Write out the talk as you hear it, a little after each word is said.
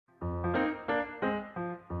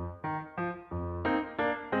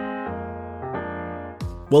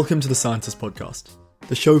Welcome to the Scientist Podcast,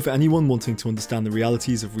 the show for anyone wanting to understand the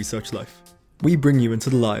realities of research life. We bring you into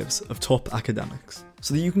the lives of top academics,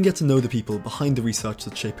 so that you can get to know the people behind the research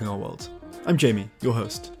that's shaping our world. I'm Jamie, your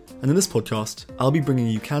host, and in this podcast, I'll be bringing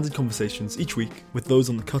you candid conversations each week with those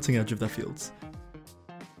on the cutting edge of their fields.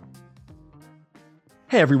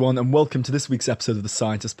 Hey everyone, and welcome to this week's episode of the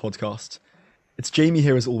Scientist Podcast. It's Jamie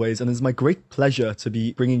here as always, and it's my great pleasure to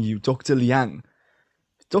be bringing you Dr Liang.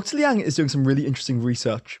 Dr Liang is doing some really interesting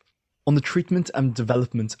research on the treatment and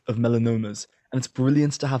development of melanomas, and it's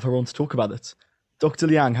brilliant to have her on to talk about it. Dr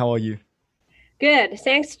Liang, how are you? Good.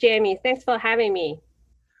 Thanks, Jamie. Thanks for having me.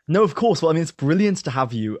 No, of course. Well, it's brilliant to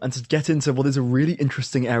have you and to get into what is a really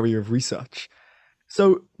interesting area of research.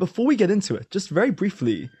 So before we get into it, just very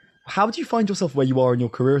briefly, how do you find yourself where you are in your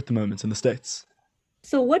career at the moment in the States?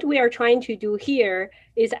 So what we are trying to do here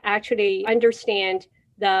is actually understand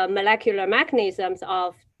the molecular mechanisms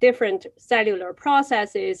of different cellular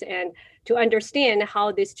processes and to understand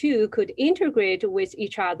how these two could integrate with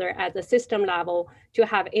each other at the system level to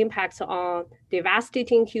have impacts on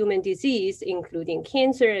devastating human disease, including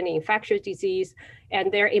cancer and infectious disease,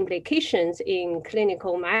 and their implications in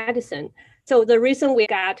clinical medicine. So the reason we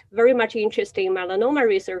got very much interested in melanoma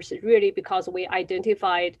research is really because we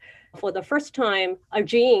identified for the first time a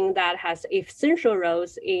gene that has essential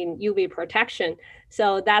roles in UV protection.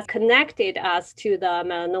 So that connected us to the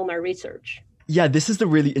melanoma research. Yeah, this is the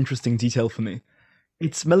really interesting detail for me.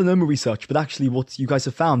 It's melanoma research, but actually what you guys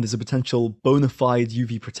have found is a potential bona fide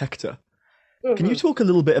UV protector. Mm-hmm. Can you talk a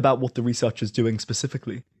little bit about what the research is doing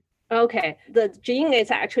specifically? Okay, the gene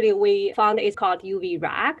is actually, we found it's called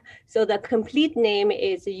UV-RAG. So the complete name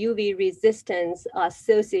is UV resistance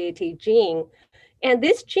associated gene. And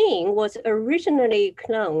this gene was originally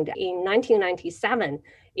cloned in 1997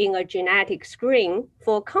 in a genetic screen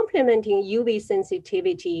for complementing UV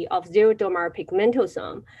sensitivity of xeroderma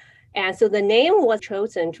pigmentosome. And so the name was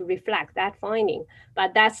chosen to reflect that finding,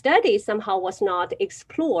 but that study somehow was not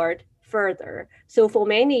explored further. So for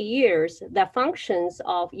many years, the functions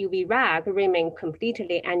of UV-RAG remain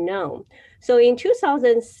completely unknown. So in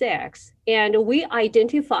 2006, and we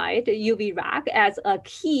identified UV-RAG as a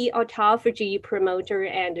key autophagy promoter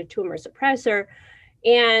and tumor suppressor.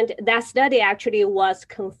 And that study actually was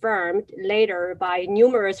confirmed later by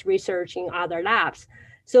numerous research in other labs.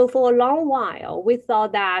 So for a long while, we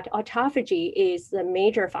thought that autophagy is the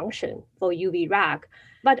major function for UV-RAG.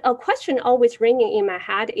 But a question always ringing in my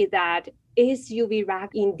head is that, is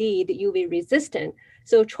UV-RAG indeed UV resistant?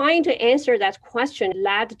 So trying to answer that question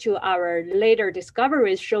led to our later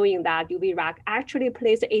discoveries showing that UV-RAG actually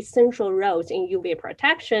plays essential roles in UV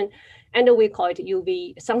protection, and we call it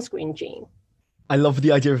UV sunscreen gene. I love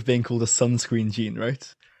the idea of being called a sunscreen gene,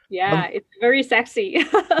 right? Yeah, it's very sexy.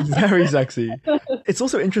 Very sexy. It's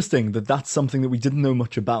also interesting that that's something that we didn't know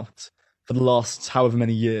much about for the last however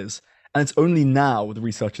many years. And it's only now the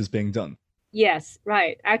research is being done. Yes,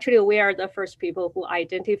 right. Actually, we are the first people who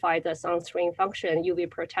identified the sunscreen function,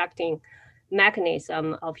 UV protecting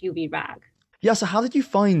mechanism of UV-RAG. Yeah, so how did you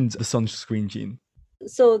find the sunscreen gene?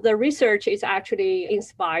 So the research is actually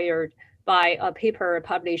inspired by a paper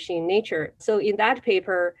published in Nature. So in that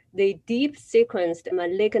paper, they deep sequenced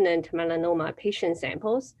malignant melanoma patient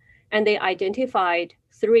samples, and they identified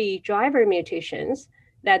 3 driver mutations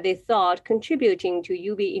that they thought contributing to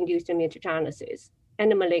UV-induced mutagenesis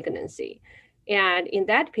and malignancy. And in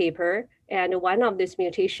that paper, and one of these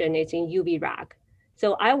mutations is in UV-RAG.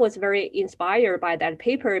 So I was very inspired by that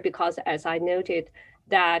paper because, as I noted,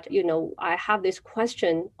 that, I have this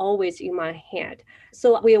question always in my head.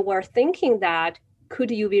 So we were thinking that could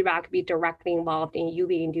UV-RAG be directly involved in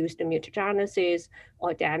UV-induced mutagenesis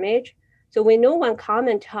or damage? So we know one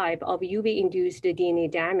common type of UV-induced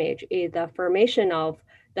DNA damage is the formation of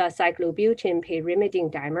the cyclobutene pyrimidine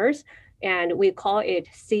dimers, and we call it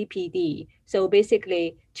CPD. So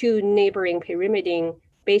basically, 2 neighboring pyrimidine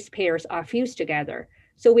base pairs are fused together.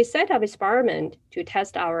 So we set up experiment to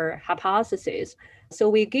test our hypothesis. So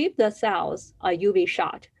we give the cells a UV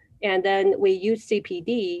shot, and then we use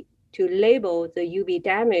CPD to label the UV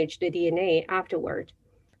damaged DNA afterward.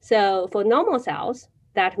 So for normal cells,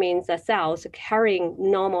 that means the cells carrying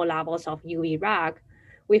normal levels of UV-RAG,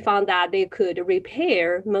 we found that they could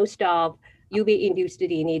repair most of UV-induced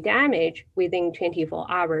DNA damage within 24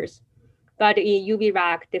 hours. But in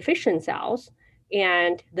UV-RAG deficient cells,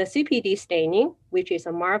 and the CPD staining, which is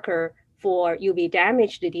a marker for UV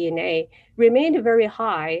damaged DNA, remained very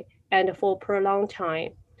high and for a prolonged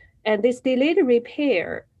time. And this delayed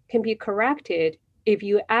repair can be corrected if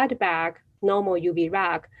you add back normal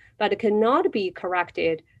UV-RAG, but it cannot be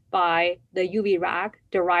corrected by the UV-RAG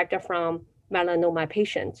derived from melanoma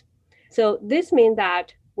patients. So this means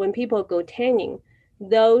that when people go tanning,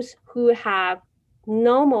 those who have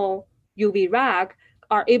normal UV rag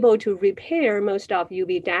are able to repair most of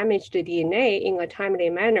UV damaged DNA in a timely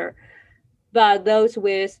manner. But those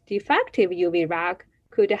with defective UV rag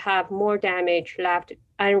could have more damage left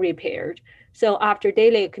unrepaired. So after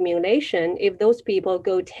daily accumulation, if those people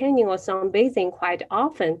go tanning or sunbathing quite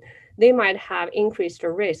often, they might have increased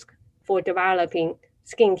risk for developing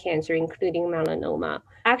skin cancer, including melanoma.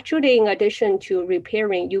 Actually, in addition to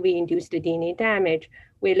repairing UV-induced DNA damage,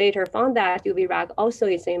 we later found that UV rag also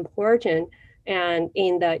is important and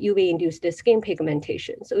in the UV-induced skin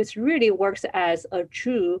pigmentation. So it really works as a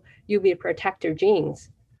true UV protector genes.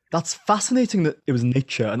 That's fascinating that it was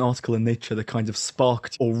Nature, an article in Nature, that kind of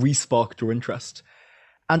sparked or re-sparked your interest.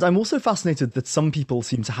 And I'm also fascinated that some people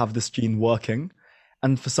seem to have this gene working,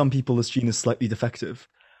 and for some people this gene is slightly defective.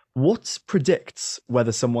 What predicts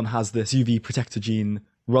whether someone has this UV protector gene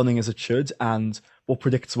running as it should, and what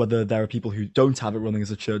predicts whether there are people who don't have it running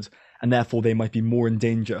as it should, and therefore they might be more in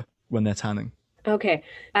danger when they're tanning? Okay,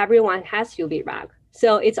 everyone has UV rag.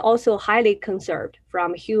 So it's also highly conserved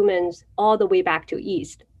from humans all the way back to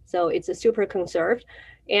yeast. So it's a super conserved.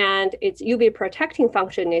 And its UV protecting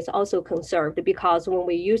function is also conserved because when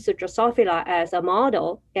we use the Drosophila as a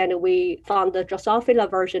model, and we found the Drosophila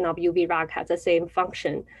version of UV rag has the same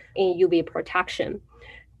function in UV protection.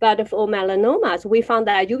 But for melanomas, we found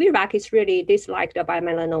that UV rag is really disliked by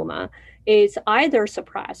melanoma. It's either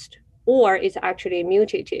suppressed or it's actually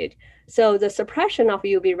mutated. So the suppression of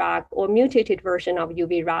UV rag or mutated version of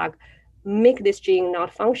UV rag make this gene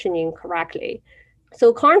not functioning correctly.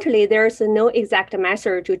 So currently, there's no exact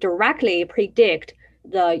method to directly predict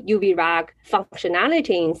the UV rag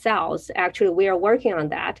functionality in cells. Actually, we are working on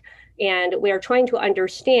that. And we are trying to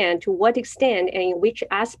understand to what extent and in which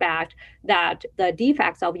aspect that the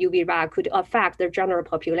defects of UV rag could affect the general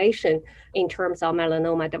population in terms of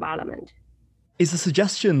melanoma development. Is the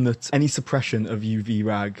suggestion that any suppression of UV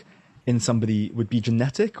rag in somebody would be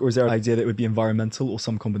genetic, or is there an idea that it would be environmental or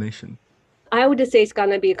some combination? I would say it's going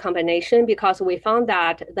to be a combination because we found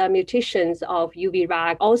that the mutations of UV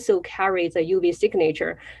rag also carry the UV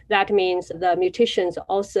signature. That means the mutations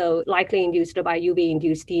also likely induced by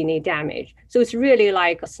UV-induced DNA damage. So it's really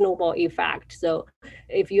like a snowball effect. So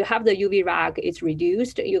if you have the UV rag, it's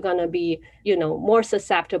reduced, you're going to be, more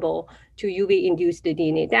susceptible to UV-induced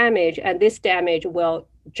DNA damage. And this damage will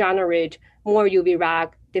generate more UV rag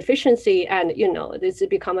deficiency. And, this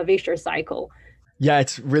become a vicious cycle. Yeah,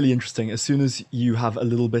 it's really interesting. As soon as you have a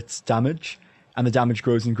little bit damage and the damage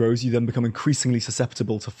grows and grows, you then become increasingly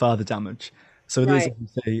susceptible to further damage. So it is, as you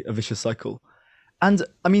say, a vicious cycle. And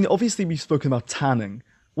I mean, obviously we've spoken about tanning.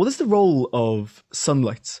 What is the role of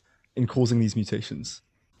sunlight in causing these mutations?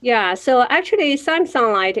 Yeah, so actually some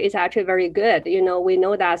sunlight is actually very good. We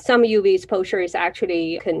know that some UV exposure is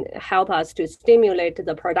actually can help us to stimulate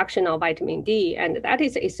the production of vitamin D, and that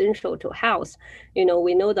is essential to health.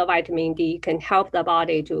 We know the vitamin D can help the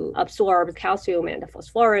body to absorb calcium and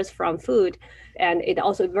phosphorus from food, and it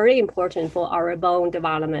also very important for our bone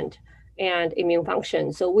development and immune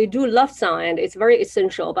function. So we do love sun and it's very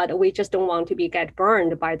essential, but we just don't want to get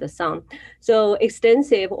burned by the sun. So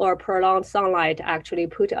extensive or prolonged sunlight actually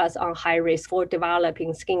put us on high risk for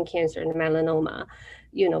developing skin cancer and melanoma,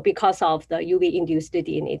 because of the UV-induced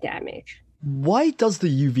DNA damage. Why does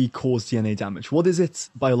the UV cause DNA damage? What is it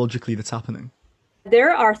biologically that's happening?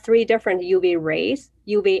 There are 3 different UV rays,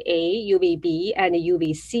 UVA, UVB, and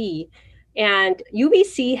UVC. And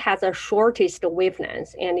UVC has the shortest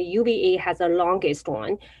wavelength, and UVA has the longest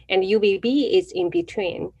one, and UVB is in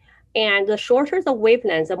between. And the shorter the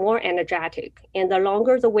wavelength, the more energetic, and the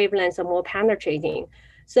longer the wavelength, the more penetrating.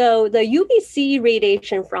 So the UVC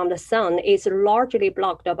radiation from the sun is largely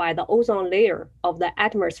blocked by the ozone layer of the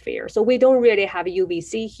atmosphere. So we don't really have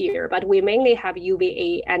UVC here, but we mainly have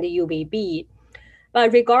UVA and UVB.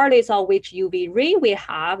 But regardless of which UV ray we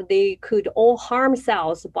have, they could all harm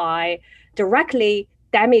cells by directly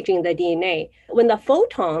damaging the DNA. When the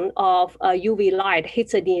photon of UV light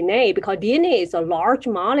hits the DNA, because DNA is a large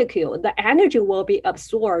molecule, the energy will be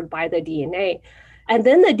absorbed by the DNA. And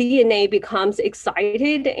then the DNA becomes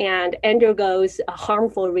excited and undergoes a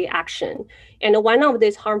harmful reaction. And one of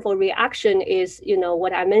these harmful reaction is,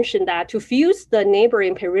 what I mentioned, that to fuse the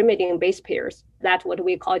neighboring pyrimidine base pairs, that's what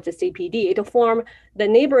we call the CPD. It form the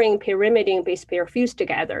neighboring pyrimidine base pair fused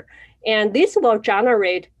together. And this will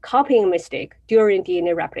generate copying mistake during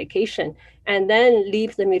DNA replication and then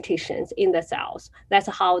leave the mutations in the cells. That's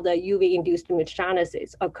how the UV-induced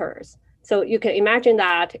mutagenesis occurs. So you can imagine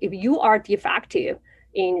that if you are defective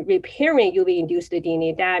in repairing UV-induced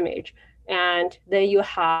DNA damage, and then you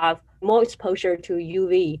have more exposure to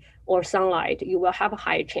UV or sunlight, you will have a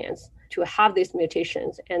higher chance to have these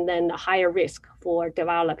mutations and then a higher risk for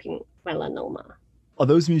developing melanoma. Are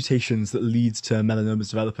those mutations that lead to melanomas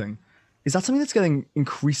developing, is that something that's getting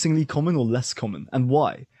increasingly common or less common, and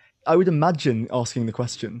why? I would imagine, asking the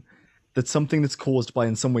question, that something that's caused by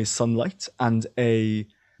in some ways sunlight and a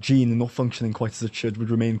gene not functioning quite as it should would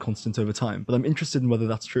remain constant over time. But I'm interested in whether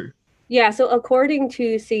that's true. Yeah, so according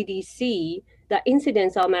to CDC, the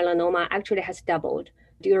incidence of melanoma actually has doubled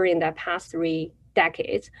during the past 3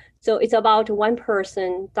 decades. So it's about one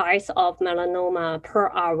person dies of melanoma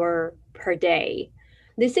per hour per day.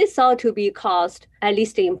 This is thought to be caused, at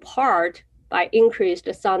least in part, by increased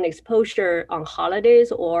sun exposure on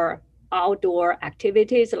holidays or outdoor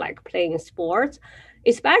activities like playing sports,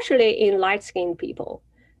 especially in light-skinned people.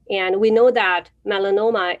 And we know that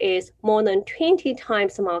melanoma is more than 20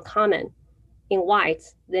 times more common in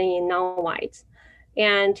whites than in non-whites.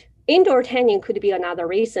 And indoor tanning could be another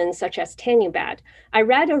reason, such as tanning bed. I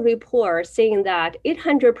read a report saying that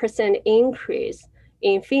 800% increase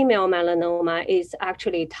in female melanoma is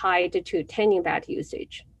actually tied to tanning bed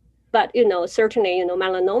usage. But, certainly,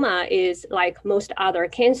 melanoma is like most other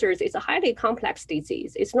cancers, it's a highly complex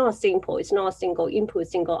disease. It's not simple. It's not single input,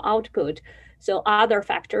 single output. So other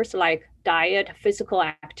factors like diet, physical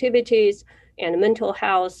activities, and mental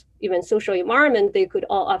health, even social environment, they could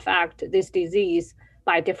all affect this disease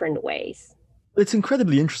by different ways. It's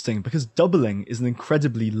incredibly interesting because doubling is an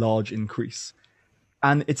incredibly large increase.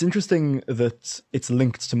 And it's interesting that it's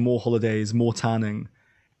linked to more holidays, more tanning,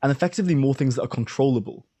 and effectively more things that are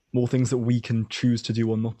controllable, more things that we can choose to do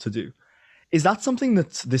or not to do. Is that something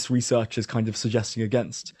that this research is kind of suggesting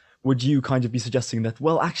against? Would you kind of be suggesting that,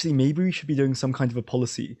 well, actually, maybe we should be doing some kind of a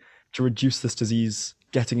policy to reduce this disease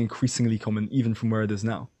getting increasingly common, even from where it is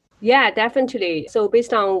now? Yeah, definitely. So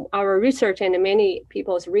based on our research and many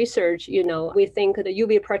people's research, we think the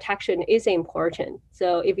UV protection is important.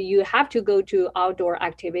 So if you have to go to outdoor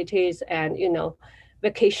activities and,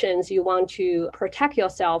 vacations, you want to protect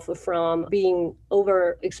yourself from being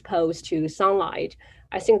overexposed to sunlight.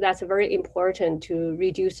 I think that's very important to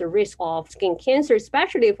reduce the risk of skin cancer,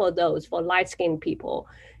 especially for light-skinned people.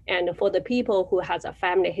 And for the people who has a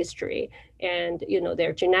family history and,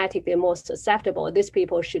 they're genetically more susceptible, these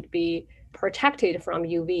people should be protected from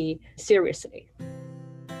UV seriously.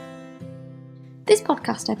 This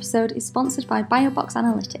podcast episode is sponsored by BioBox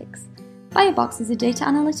Analytics. BioBox is a data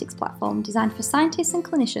analytics platform designed for scientists and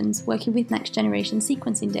clinicians working with next-generation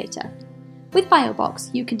sequencing data. With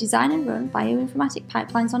BioBox, you can design and run bioinformatic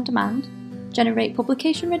pipelines on demand, generate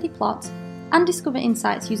publication-ready plots, and discover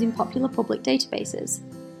insights using popular public databases.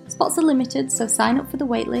 Spots are limited, so sign up for the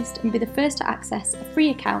waitlist and be the first to access a free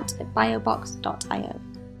account at biobox.io.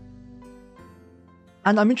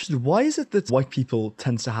 And I'm interested, why is it that white people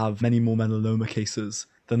tend to have many more melanoma cases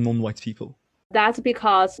than non-white people? That's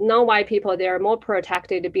because non-white people, they're more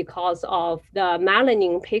protected because of the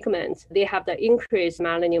melanin pigments. They have the increased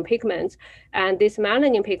melanin pigments, and these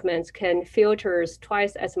melanin pigments can filter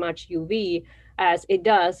twice as much UV as it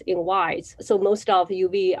does in whites. So most of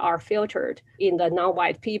UV are filtered in the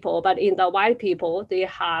non-white people, but in the white people, they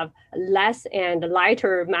have less and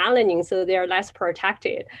lighter melanin, so they're less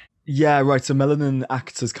protected. Yeah, right. So melanin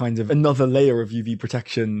acts as kind of another layer of UV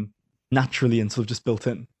protection naturally and sort of just built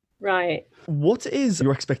in. Right. What is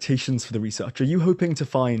your expectations for the research? Are you hoping to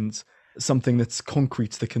find something that's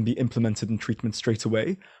concrete that can be implemented in treatment straight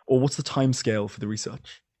away? Or what's the timescale for the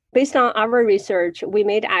research? Based on our research, we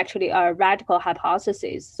made actually a radical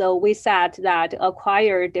hypothesis. So we said that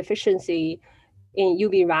acquired deficiency in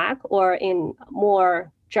UV-RAC, or in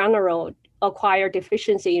more general, acquired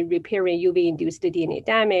deficiency in repairing UV-induced DNA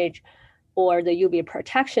damage, or the UV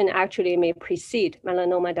protection actually may precede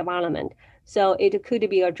melanoma development. So it could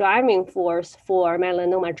be a driving force for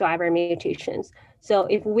melanoma driver mutations. So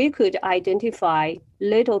if we could identify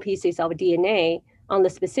little pieces of DNA on the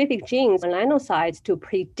specific genes, melanocytes, to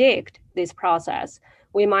predict this process,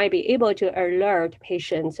 we might be able to alert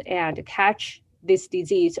patients and catch this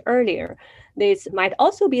disease earlier. This might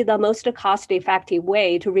also be the most cost-effective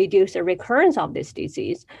way to reduce the recurrence of this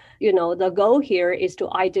disease. The goal here is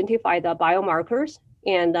to identify the biomarkers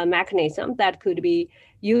and the mechanism that could be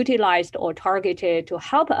utilized or targeted to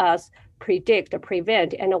help us predict,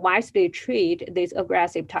 prevent, and wisely treat this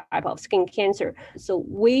aggressive type of skin cancer. So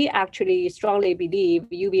we actually strongly believe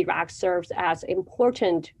UV-RAC serves as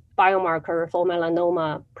important biomarker for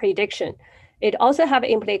melanoma prediction. It also have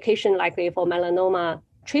implication likely for melanoma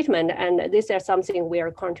treatment, and this is something we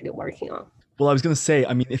are currently working on. Well, I was going to say,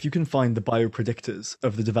 if you can find the biopredictors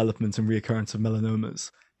of the development and reoccurrence of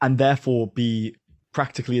melanomas, and therefore be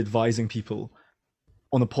practically advising people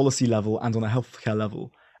on a policy level and on a healthcare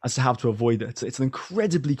level as to how to avoid it. It's an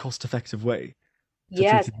incredibly cost-effective way to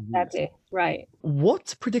Yes, treat the disease. exactly. Right.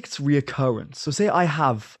 What predicts reoccurrence? So say I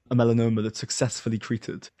have a melanoma that's successfully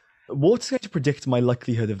treated. What's going to predict my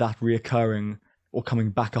likelihood of that reoccurring or coming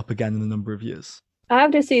back up again in a number of years? I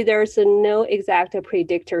have to say there's no exact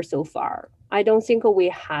predictor so far. I don't think we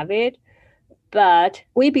have it, but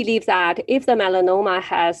we believe that if the melanoma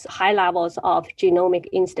has high levels of genomic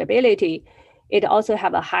instability, it also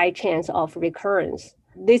have a high chance of recurrence.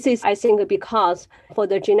 This is, I think, because for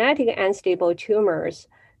the genetic unstable tumors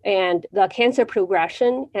and the cancer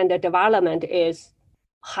progression and the development is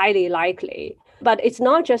highly likely. But it's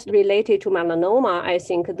not just related to melanoma. I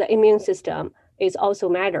think the immune system is also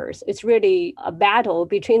matters. It's really a battle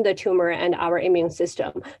between the tumor and our immune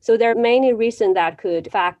system. So there are many reasons that could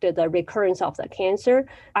affect the recurrence of the cancer.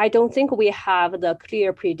 I don't think we have the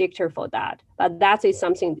clear predictor for that, but that is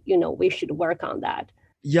something, we should work on that.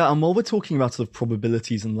 Yeah, and while we're talking about sort of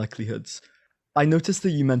probabilities and likelihoods, I noticed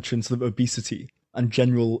that you mentioned sort of obesity and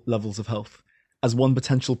general levels of health as one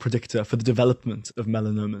potential predictor for the development of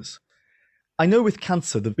melanomas. I know with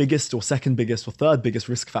cancer, the biggest or second biggest or third biggest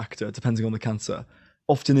risk factor, depending on the cancer,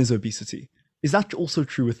 often is obesity. Is that also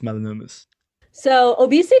true with melanomas? So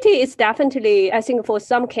obesity is definitely, I think for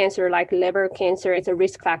some cancer like liver cancer, it's a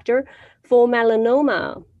risk factor. For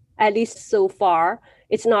melanoma, at least so far,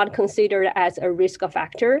 it's not considered as a risk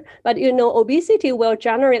factor. But obesity will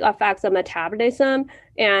generally affect the metabolism,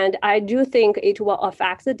 and I do think it will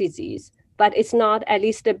affect the disease. But it's not, at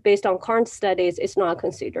least based on current studies, it's not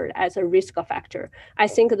considered as a risk factor. I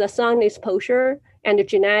think the sun exposure and the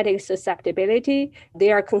genetic susceptibility,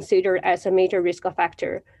 they are considered as a major risk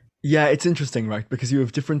factor. Yeah, it's interesting, right? Because you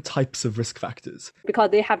have different types of risk factors. Because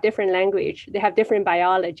they have different language, they have different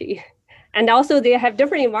biology. And also they have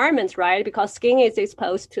different environments, right? Because skin is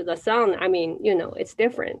exposed to the sun. I mean, it's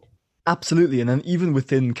different. Absolutely. And then even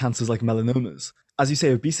within cancers like melanomas, as you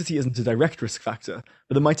say, obesity isn't a direct risk factor,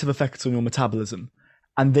 but it might have effects on your metabolism,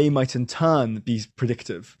 and they might in turn be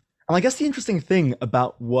predictive. And I guess the interesting thing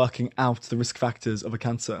about working out the risk factors of a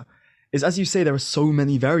cancer is, as you say, there are so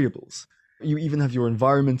many variables. You even have your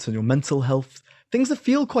environment and your mental health, things that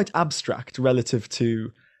feel quite abstract relative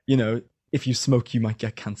to, if you smoke, you might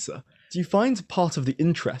get cancer. Do you find part of the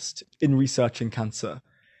interest in researching cancer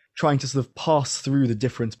trying to sort of pass through the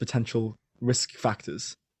different potential risk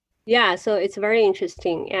factors? Yeah, so it's very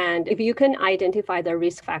interesting. And if you can identify the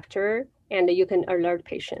risk factor and you can alert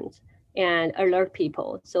patients and alert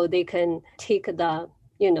people so they can take the,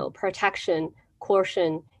 protection,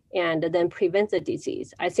 caution, and then prevent the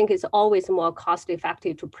disease. I think it's always more cost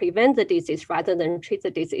effective to prevent the disease rather than treat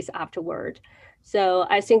the disease afterward. So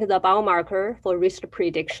I think the biomarker for risk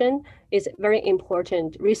prediction is a very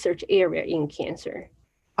important research area in cancer.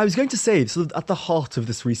 I was going to say, sort of at the heart of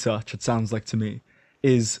this research, it sounds like to me,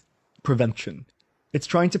 is prevention. It's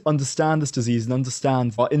trying to understand this disease and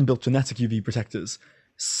understand our inbuilt genetic UV protectors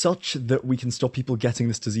such that we can stop people getting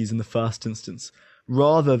this disease in the first instance,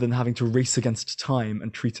 rather than having to race against time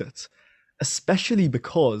and treat it. Especially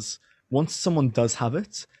because once someone does have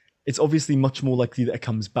it, it's obviously much more likely that it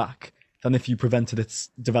comes back than if you prevented its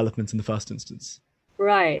development in the first instance.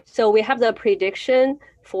 Right. So we have the prediction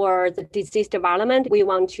for the disease development. We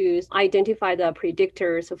want to identify the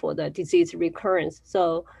predictors for the disease recurrence.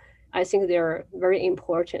 So I think they're very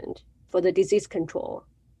important for the disease control,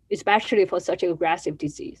 especially for such an aggressive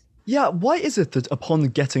disease. Yeah, why is it that upon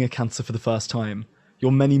getting a cancer for the first time,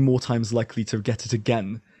 you're many more times likely to get it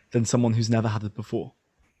again than someone who's never had it before?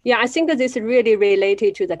 Yeah, I think this is really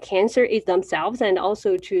related to the cancer themselves and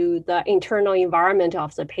also to the internal environment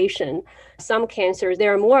of the patient. Some cancers,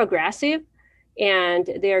 they're more aggressive and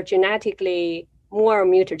they're genetically more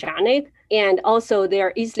mutagenic, and also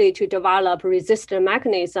they're easily to develop resistant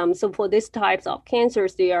mechanisms. So for these types of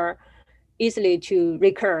cancers, they are easily to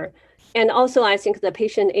recur. And also, I think the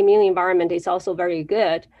patient immune environment is also very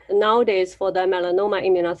good. Nowadays, for the melanoma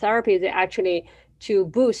immunotherapy, they actually to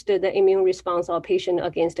boost the immune response of patient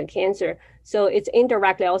against the cancer. So it's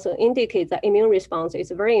indirectly also indicates that immune response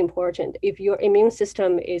is very important. If your immune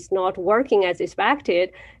system is not working as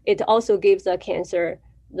expected, it also gives the cancer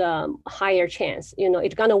the higher chance.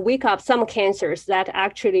 It's going to wake up some cancers that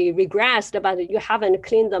actually regressed, but you haven't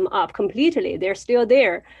cleaned them up completely. They're still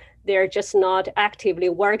there. They're just not actively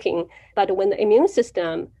working. But when the immune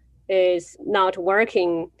system is not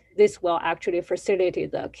working, this will actually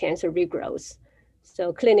facilitate the cancer regrowth.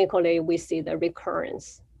 So clinically, we see the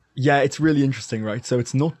recurrence. Yeah, it's really interesting, right? So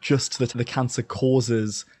it's not just that the cancer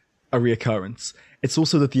causes a reoccurrence. It's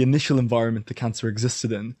also that the initial environment the cancer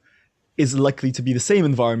existed in is likely to be the same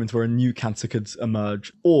environment where a new cancer could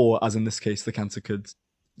emerge, or, as in this case, the cancer could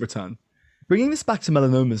return. Bringing this back to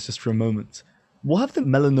melanomas just for a moment, what have the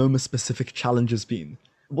melanoma-specific challenges been?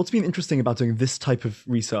 What's been interesting about doing this type of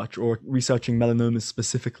research or researching melanomas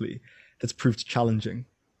specifically that's proved challenging?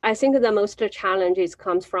 I think the most challenges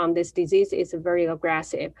comes from this disease is very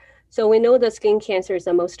aggressive. So we know that skin cancer is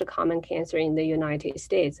the most common cancer in the United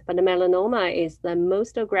States, but the melanoma is the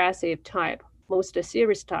most aggressive type, most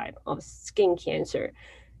serious type of skin cancer.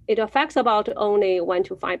 It affects about only 1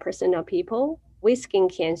 to 5% of people with skin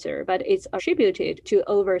cancer, but it's attributed to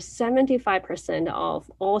over 75% of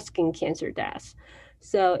all skin cancer deaths.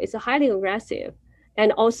 So it's highly aggressive,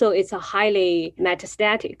 and also it's a highly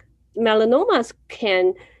metastatic. Melanomas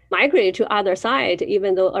can migrate to other side,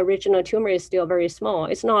 even though original tumor is still very small.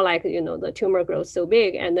 It's not like, the tumor grows so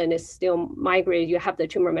big and then it's still migrate, you have the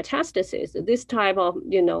tumor metastasis. This type of,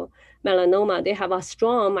 melanoma, they have a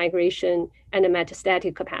strong migration and a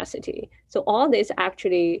metastatic capacity. So all this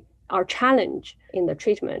actually are challenge in the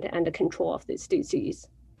treatment and the control of this disease.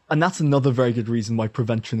 And that's another very good reason why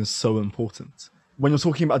prevention is so important. When you're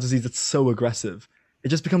talking about a disease that's so aggressive, it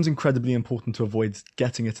just becomes incredibly important to avoid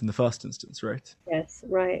getting it in the first instance, right? Yes,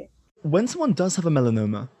 right. When someone does have a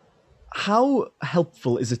melanoma, how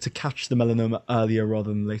helpful is it to catch the melanoma earlier rather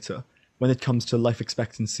than later when it comes to life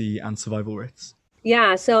expectancy and survival rates?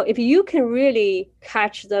 Yeah, so if you can really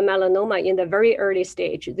catch the melanoma in the very early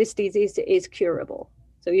stage, this disease is curable.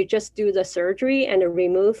 So you just do the surgery and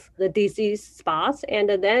remove the disease spots, and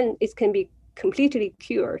then it can be completely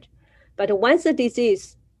cured. But once the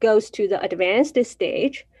disease goes to the advanced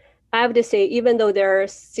stage, I have to say, even though there are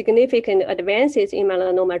significant advances in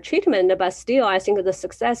melanoma treatment, but still I think the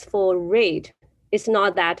successful rate is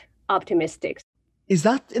not that optimistic. Is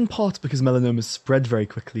that in part because melanomas spread very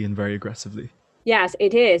quickly and very aggressively? Yes,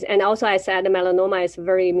 it is. And also I said melanoma is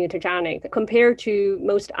very mutagenic. Compared to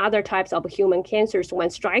most other types of human cancers, one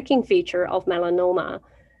striking feature of melanoma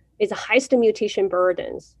is the highest mutation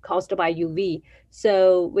burdens caused by UV.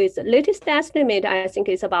 So with latest estimate, I think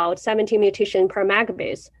it's about 70 mutations per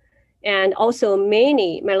megabase. And also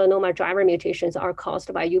many melanoma driver mutations are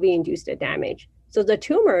caused by UV-induced damage. So the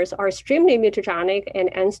tumors are extremely mutagenic and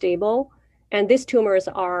unstable. And these tumors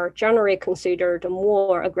are generally considered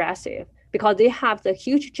more aggressive because they have the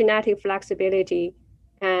huge genetic flexibility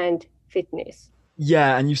and fitness.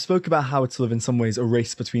 Yeah, and you spoke about how it's sort of in some ways a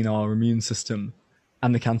race between our immune system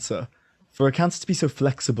and the cancer. For a cancer to be so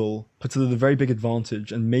flexible puts it at a very big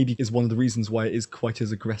advantage and maybe is one of the reasons why it is quite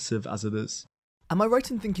as aggressive as it is. Am I right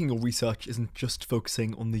in thinking your research isn't just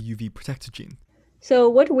focusing on the UV protector gene? So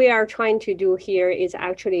what we are trying to do here is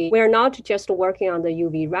actually, we're not just working on the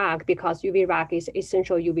UV RAG because UV RAG is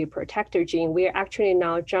essential UV protector gene. We are actually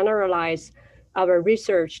now generalize our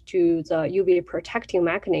research to the UV protecting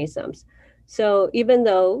mechanisms. So even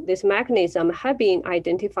though this mechanism have been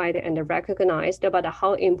identified and recognized, but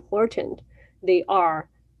how important they are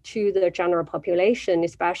to the general population,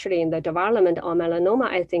 especially in the development of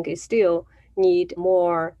melanoma, I think is still need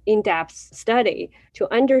more in-depth study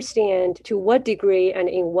to understand to what degree and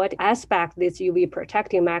in what aspect this UV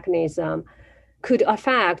protecting mechanism could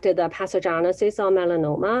affect the pathogenesis of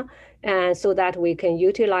melanoma, and so that we can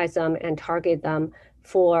utilize them and target them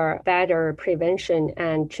for better prevention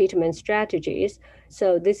and treatment strategies.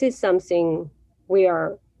 So this is something we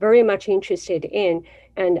are very much interested in,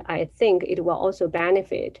 and I think it will also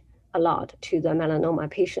benefit a lot to the melanoma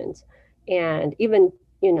patients and even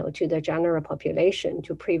to the general population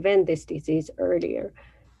to prevent this disease earlier.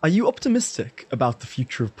 Are you optimistic about the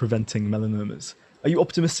future of preventing melanomas? Are you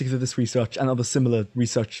optimistic that this research and other similar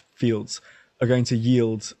research fields are going to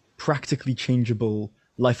yield practically changeable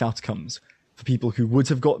life outcomes for people who would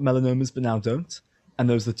have got melanomas but now don't, and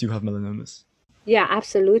those that do have melanomas? Yeah,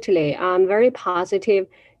 absolutely. I'm very positive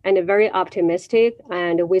and very optimistic,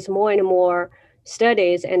 and with more and more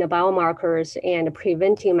studies and biomarkers and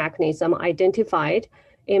preventing mechanism identified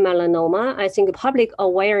in melanoma, I think public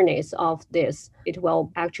awareness of this, it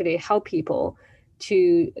will actually help people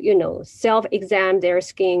to, self-examine their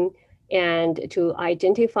skin and to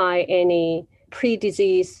identify any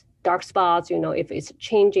pre-disease dark spots, if it's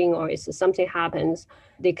changing or if something happens,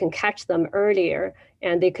 they can catch them earlier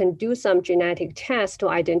and they can do some genetic tests to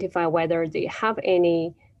identify whether they have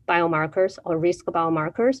any biomarkers or risk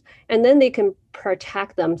biomarkers, and then they can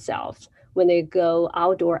protect themselves when they go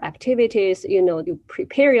outdoor activities. You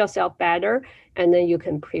prepare yourself better, and then you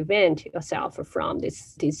can prevent yourself from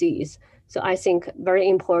this disease. So I think very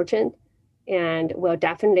important and will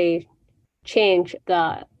definitely change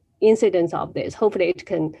the incidence of this. Hopefully it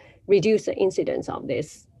can reduce the incidence of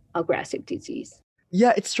this aggressive disease.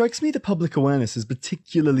 Yeah, it strikes me that public awareness is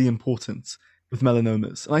particularly important with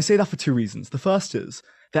melanomas. And I say that for two reasons. The first is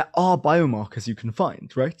there are biomarkers you can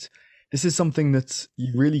find, right? This is something that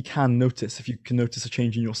you really can notice if you can notice a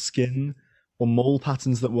change in your skin or mole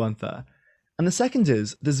patterns that weren't there. And the second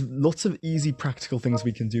is there's lots of easy practical things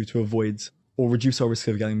we can do to avoid or reduce our risk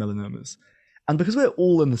of getting melanomas. And because we're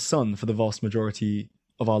all in the sun for the vast majority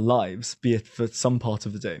of our lives, be it for some part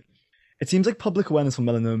of the day, it seems like public awareness on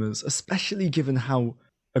melanomas, especially given how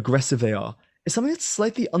aggressive they are, is something that's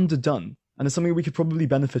slightly underdone, and is something we could probably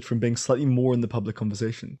benefit from being slightly more in the public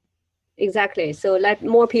conversation. Exactly. So let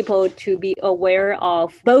more people to be aware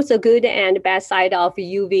of both the good and bad side of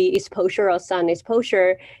UV exposure or sun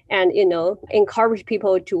exposure, and, encourage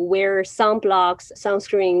people to wear sunblocks,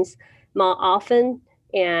 sunscreens more often.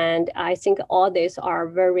 And I think all these are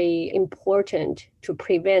very important to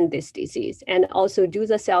prevent this disease. And also do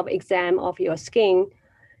the self-exam of your skin.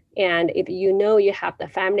 And if you know you have the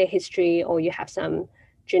family history or you have some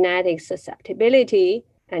genetic susceptibility,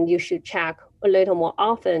 and you should check a little more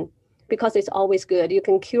often, because it's always good. You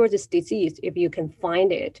can cure this disease if you can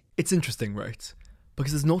find it. It's interesting, right?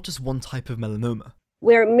 Because there's not just one type of melanoma.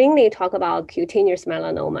 We're mainly talk about cutaneous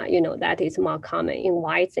melanoma, that is more common in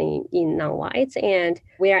whites and in non-whites. And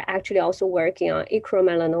we are actually also working on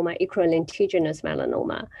acromelanoma, acrolentigenous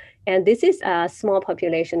melanoma. And this is a small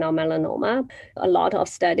population of melanoma. A lot of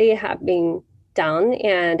studies have been done,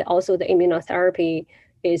 and also the immunotherapy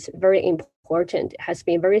is very important. It has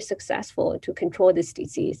been very successful to control this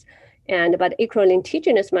disease. But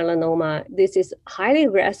acrolentigenous melanoma, this is highly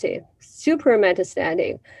aggressive, super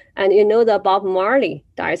metastatic. And that Bob Marley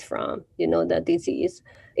dies from, the disease.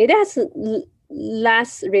 It has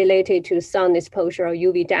less related to sun exposure or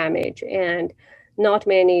UV damage, and not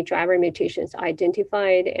many driver mutations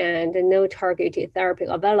identified, and no targeted therapy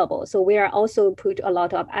available. So we are also put a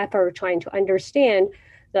lot of effort trying to understand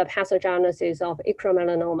the pathogenesis of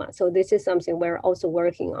acromelanoma. So this is something we're also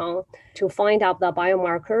working on to find out the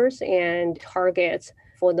biomarkers and targets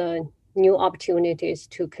for the new opportunities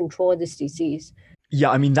to control this disease.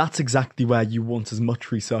 Yeah, I mean, that's exactly where you want as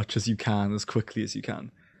much research as you can, as quickly as you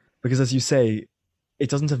can. Because as you say, it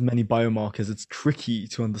doesn't have many biomarkers, it's tricky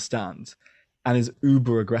to understand, and is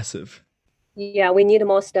uber aggressive. Yeah, we need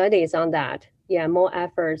more studies on that. Yeah, more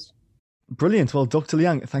efforts. Brilliant. Well, Dr.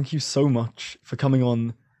 Liang, thank you so much for coming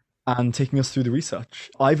on and taking us through the research.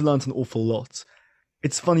 I've learned an awful lot.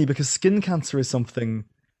 It's funny because skin cancer is something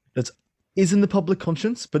that is in the public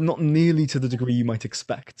conscience, but not nearly to the degree you might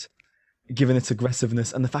expect, given its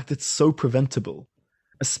aggressiveness and the fact it's so preventable,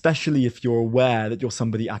 especially if you're aware that you're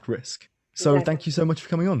somebody at risk. So Thank you so much for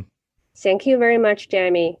coming on. Thank you very much,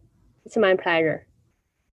 Jamie. It's my pleasure.